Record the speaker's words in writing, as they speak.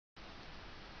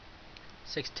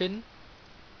16.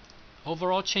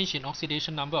 Overall change in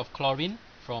oxidation number of chlorine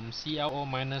from ClO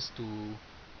minus to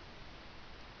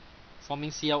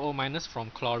forming ClO minus from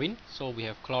chlorine. So we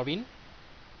have chlorine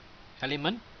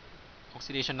element,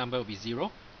 oxidation number will be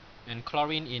 0, and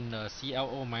chlorine in the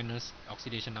ClO minus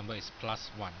oxidation number is +1.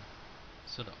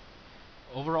 So the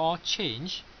overall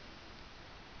change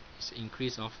is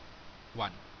increase of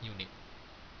 1 unit.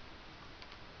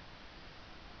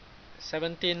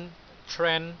 17.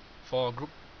 Trend for group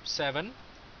 7.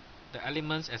 The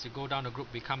elements as you go down the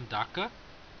group become darker.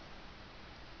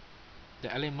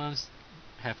 The elements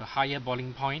have a higher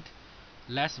boiling point,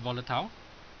 less volatile.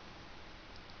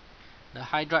 The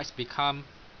hydrides become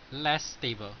less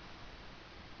stable.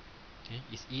 Okay,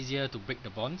 it's easier to break the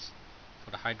bonds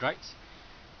for the hydrides.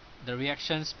 The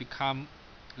reactions become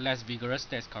less vigorous,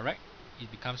 that's correct. It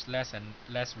becomes less and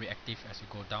less reactive as you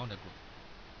go down the group.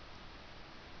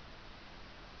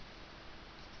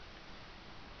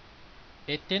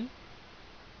 18.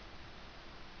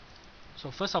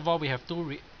 So first of all, we have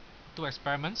two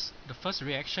experiments. The first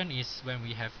reaction is when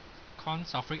we have corn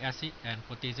sulfuric acid and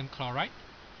potassium chloride.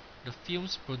 The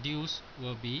fumes produced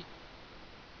will be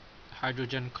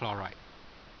hydrogen chloride,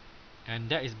 and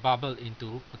that is bubbled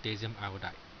into potassium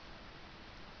iodide.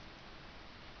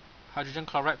 Hydrogen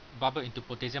chloride bubbled into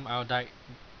potassium iodide,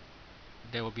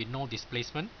 there will be no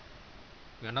displacement.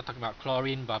 We are not talking about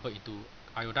chlorine bubbled into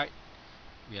iodide.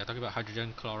 We are talking about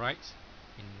hydrogen chlorides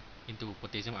into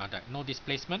potassium iodide. No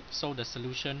displacement, so the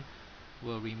solution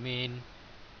will remain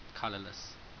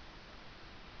colorless.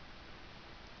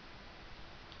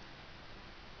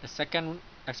 The second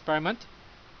experiment,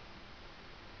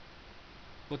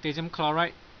 potassium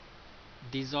chloride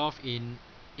dissolved in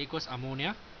aqueous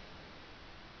ammonia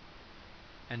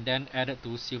and then added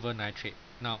to silver nitrate.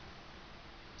 Now,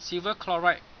 silver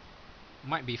chloride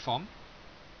might be formed,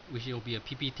 which will be a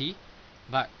PPT,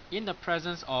 but in the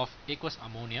presence of aqueous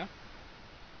ammonia,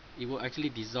 it will actually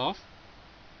dissolve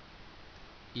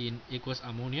in aqueous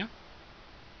ammonia,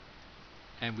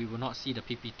 and we will not see the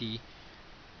PPT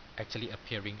actually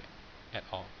appearing at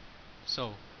all.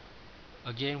 So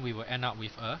again, we will end up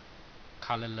with a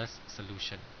colorless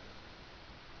solution.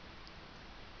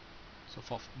 So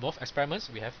for both experiments,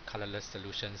 we have colorless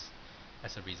solutions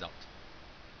as a result.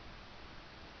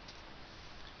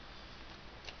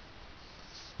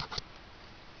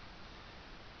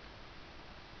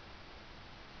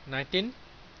 19.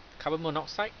 Carbon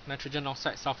monoxide, nitrogen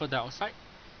oxide, sulfur dioxide.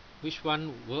 Which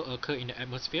one will occur in the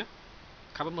atmosphere?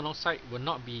 Carbon monoxide will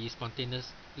not be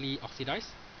spontaneously oxidized.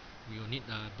 We will need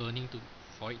burning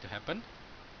for it to happen.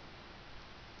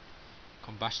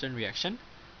 Combustion reaction.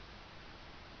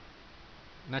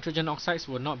 Nitrogen oxides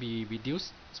will not be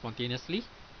reduced spontaneously,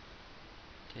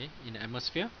 okay, in the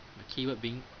atmosphere. The keyword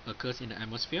being occurs in the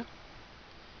atmosphere.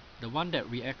 The one that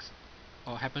reacts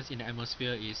or happens in the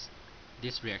atmosphere is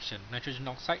this reaction, nitrogen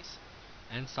oxides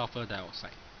and sulfur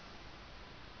dioxide.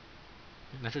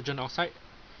 Nitrogen oxide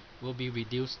will be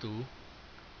reduced to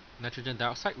nitrogen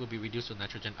dioxide will be reduced to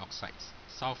nitrogen oxides.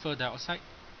 Sulfur dioxide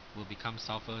will become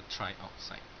sulfur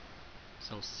trioxide.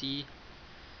 So C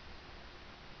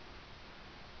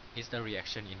is the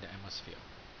reaction in the atmosphere.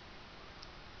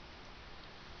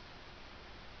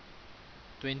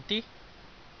 20.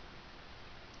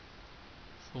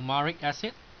 Fumaric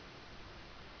acid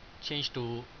change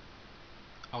to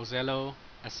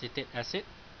oxaloacetate acid.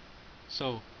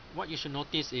 So what you should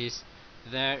notice is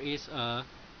there is a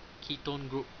ketone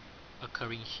group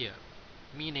occurring here,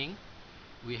 meaning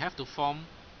we have to form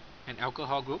an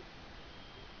alcohol group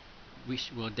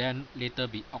which will then later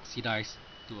be oxidized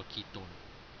to a ketone.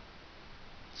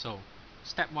 So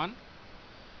step 1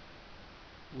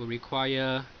 will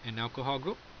require an alcohol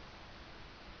group,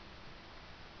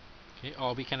 okay,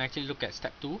 or we can actually look at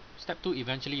step 2. Step 2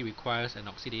 eventually requires an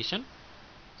oxidation.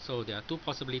 So there are two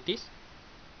possibilities.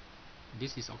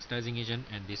 This is oxidizing agent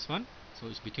and this one. So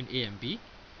it's between A and B,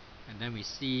 and then we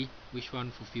see which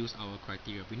one fulfills our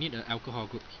criteria. We need an alcohol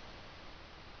group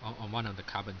on one of the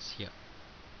carbons here.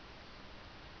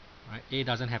 Right? A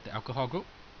doesn't have the alcohol group,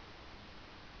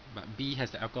 but B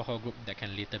has the alcohol group that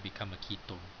can later become a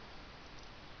ketone.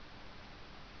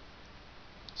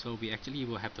 So we actually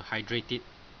will have to hydrate it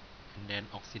and then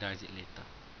oxidize it later.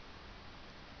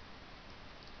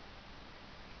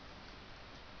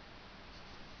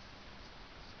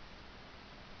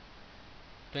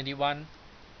 (21)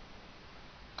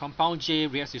 Compound J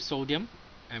reacts with sodium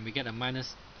and we get a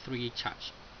 -3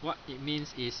 charge. What it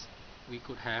means is we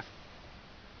could have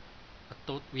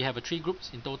we have 3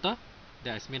 groups in total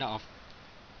that is made up of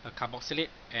a carboxylate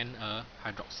and a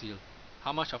hydroxyl.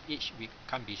 How much of each we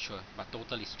can't be sure, but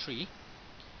total is 3.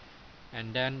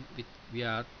 and then we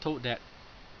are told that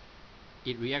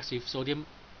it reacts with sodium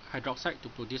hydroxide to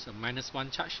produce a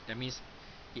 -1 charge. That means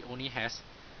it only has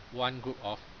one group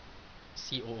of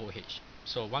COOH.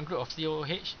 So one group of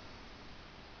COOH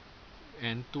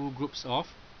and two groups of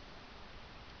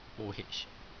OH.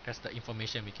 That's the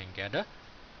information we can gather.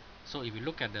 So if we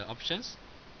look at the options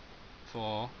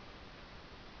for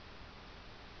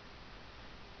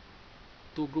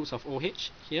two groups of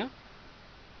OH here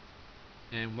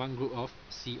and one group of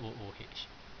COOH.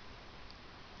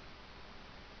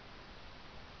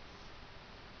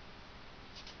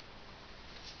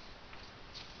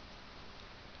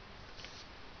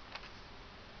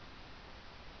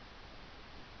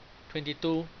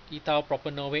 (22) ethyl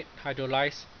propanoate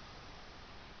hydrolyze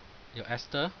your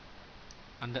ester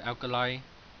under alkali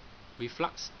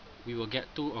reflux. We will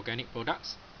get two organic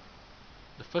products.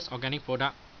 The first organic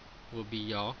product will be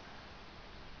your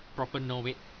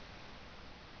propanoate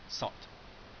salt,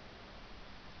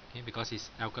 okay, because it's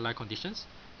alkali conditions.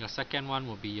 Your second one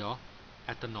will be your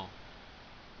ethanol.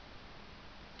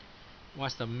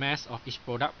 What's the mass of each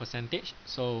product percentage?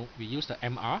 So we use the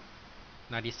MR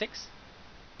 96,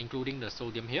 including the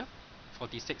sodium here,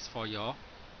 46 for your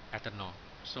ethanol.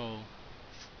 So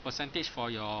percentage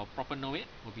for your propanoate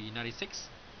will be 96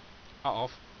 out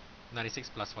of 96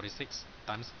 plus 46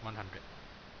 times 100,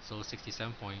 so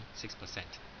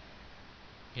 67.6%.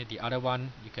 Okay, the other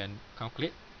one you can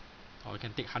calculate, or you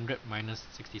can take 100 minus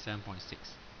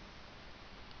 67.6.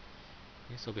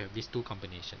 Okay, so we have these two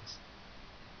combinations.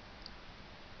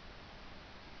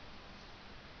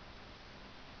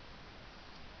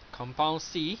 Compound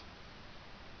C,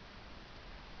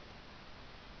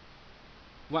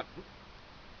 what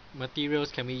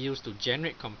materials can we use to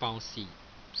generate compound C?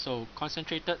 So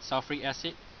concentrated sulfuric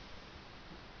acid,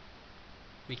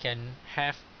 we can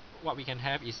have, what we can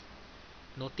have is,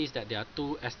 notice that there are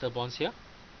two ester bonds here,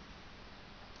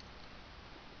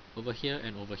 over here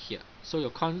and over here. So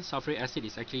your sulfuric acid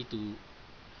is actually to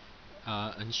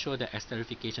ensure that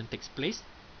esterification takes place.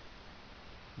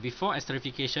 Before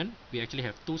esterification, we actually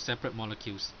have two separate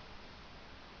molecules.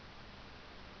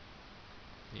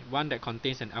 One that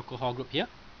contains an alcohol group here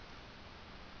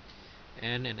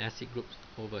and an acid group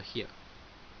over here.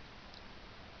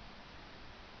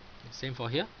 Same for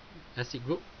here, acid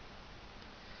group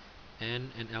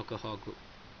and an alcohol group.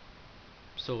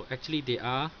 So actually they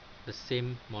are the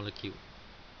same molecule,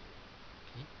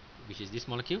 okay, which is this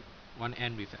molecule, one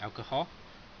end with the alcohol,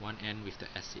 one end with the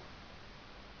acid.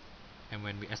 And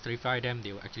when we esterify them,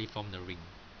 they will actually form the ring.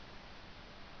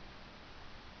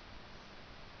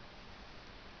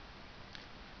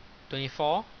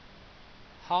 (24)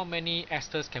 How many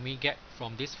esters can we get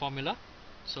from this formula?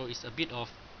 So it's a bit of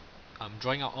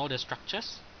drawing out all the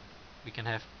structures. We can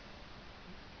have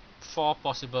 4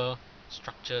 possible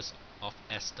structures of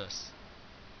esters.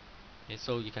 Okay,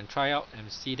 so you can try out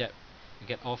and see that you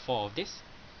get all 4 of this.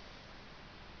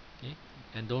 Okay,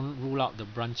 and don't rule out the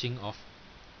branching of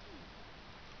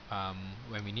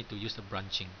when we need to use the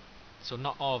branching. So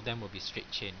not all of them will be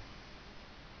straight chain.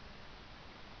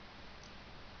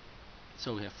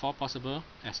 So we have 4 possible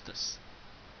esters.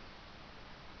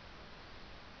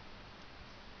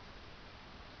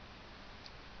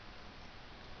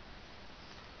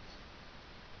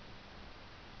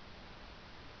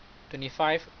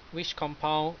 (25) Which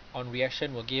compound on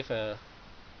reaction will give a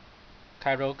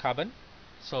chiral carbon?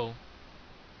 So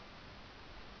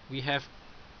we have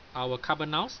our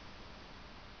carbonyls.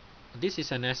 This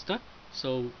is an ester,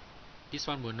 so this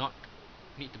one will not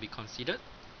need to be considered.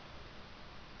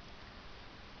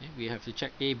 Okay, we have to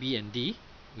check A, B and D,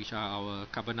 which are our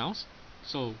carbonyls.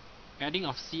 So adding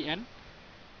of CN,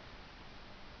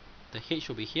 the H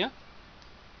will be here,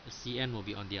 the CN will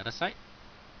be on the other side,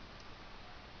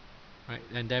 right?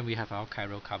 And then we have our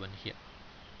chiral carbon here.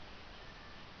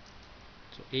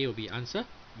 So A will be answer.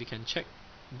 We can check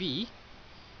B.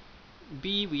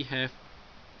 B, we have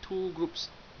two groups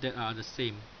that are the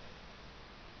same.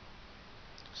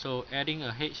 So adding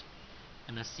a H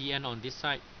and a CN on this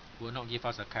side will not give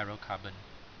us a chiral carbon.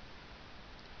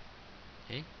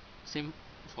 Okay, same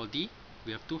for D.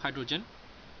 We have two hydrogen,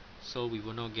 so we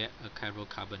will not get a chiral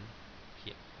carbon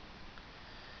here.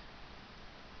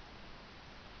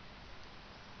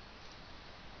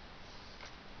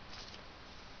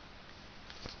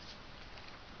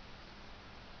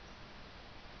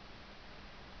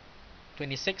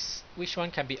 (26) Which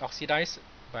one can be oxidized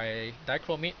by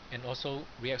dichromate and also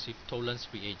reacts with Tollens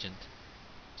reagent?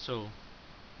 So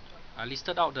I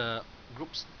listed out the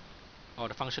groups or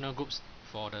the functional groups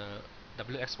for the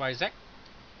WXYZ,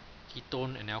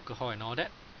 ketone and alcohol and all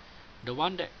that. The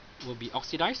one that will be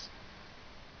oxidized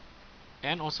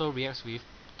and also reacts with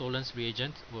Tollens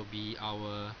reagent will be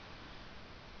our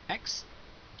X.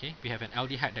 Okay, we have an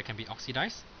aldehyde that can be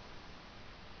oxidized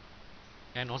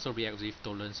and also reacts with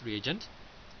Tollens reagent.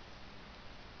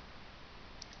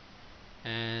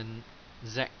 And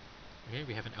Z. Okay,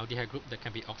 we have an aldehyde group that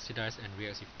can be oxidized and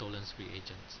reacts with Tollens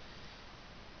reagents.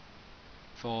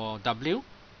 For W,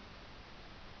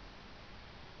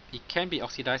 it can be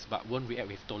oxidized but won't react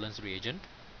with Tollens reagent.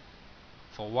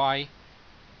 For Y,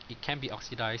 it can be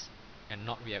oxidized and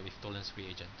not react with Tollens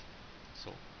reagent.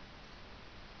 So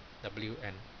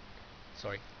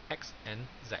X and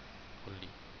Z only.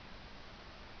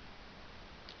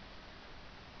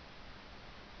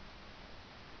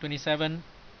 #27.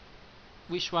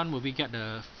 Which one will we get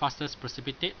the fastest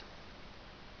precipitate?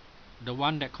 The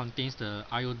one that contains the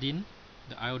iodine,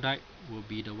 the iodide, will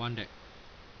be the one that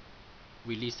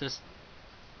releases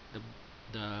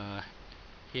the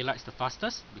halides the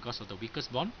fastest because of the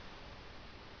weakest bond.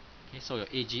 Okay, so your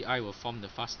AgI will form the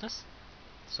fastest,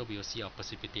 so we will see our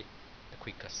precipitate the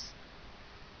quickest.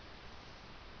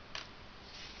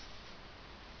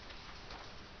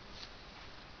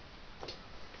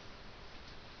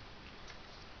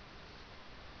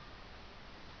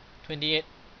 #28.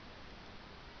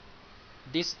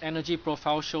 This energy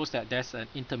profile shows that there's an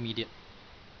intermediate.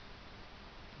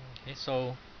 Okay,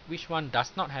 so which one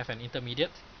does not have an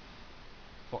intermediate?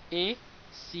 For A,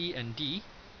 C, and D,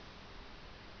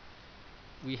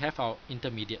 we have our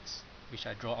intermediates, which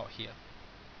I draw out here.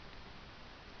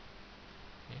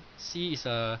 Okay. C is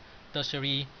a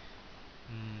tertiary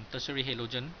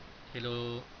halogen,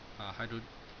 halogen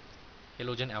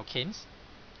alkanes,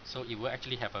 so it will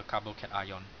actually have a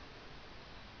carbocation.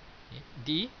 Okay.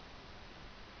 D,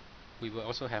 we will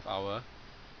also have our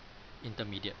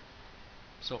intermediate.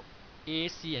 So A,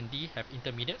 C, and D have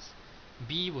intermediates.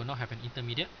 B will not have an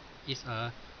intermediate. It's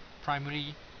a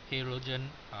primary halogen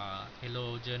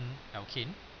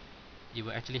alkane. It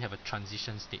will actually have a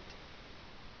transition state.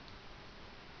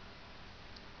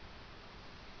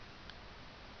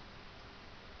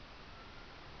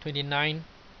 #29.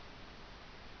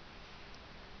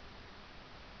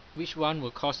 Which one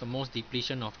will cause the most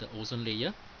depletion of the ozone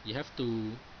layer? You have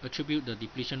to attribute the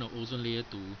depletion of ozone layer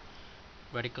to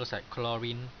radicals like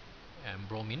chlorine and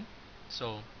bromine.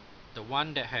 So the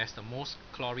one that has the most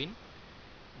chlorine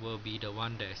will be the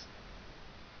one that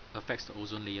affects the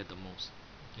ozone layer the most,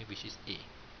 okay, which is A.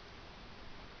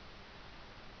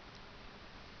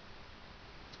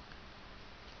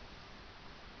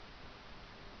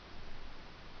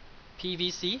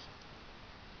 PVC.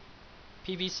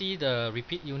 PVC, the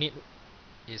repeat unit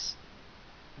is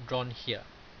drawn here.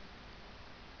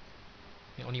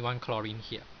 Only one chlorine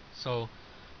here. So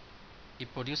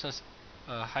it produces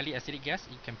a highly acidic gas.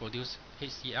 It can produce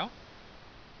HCl.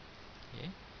 Okay.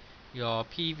 Your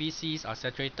PVCs are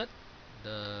saturated.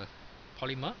 The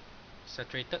polymer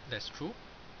saturated, that's true.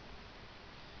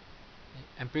 Okay.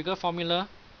 Empirical formula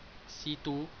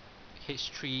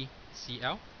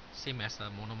C2H3Cl, same as a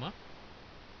monomer.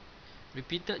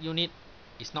 Repeated unit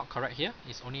is not correct here.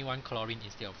 It's only one chlorine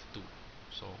instead of two.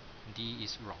 So D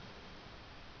is wrong.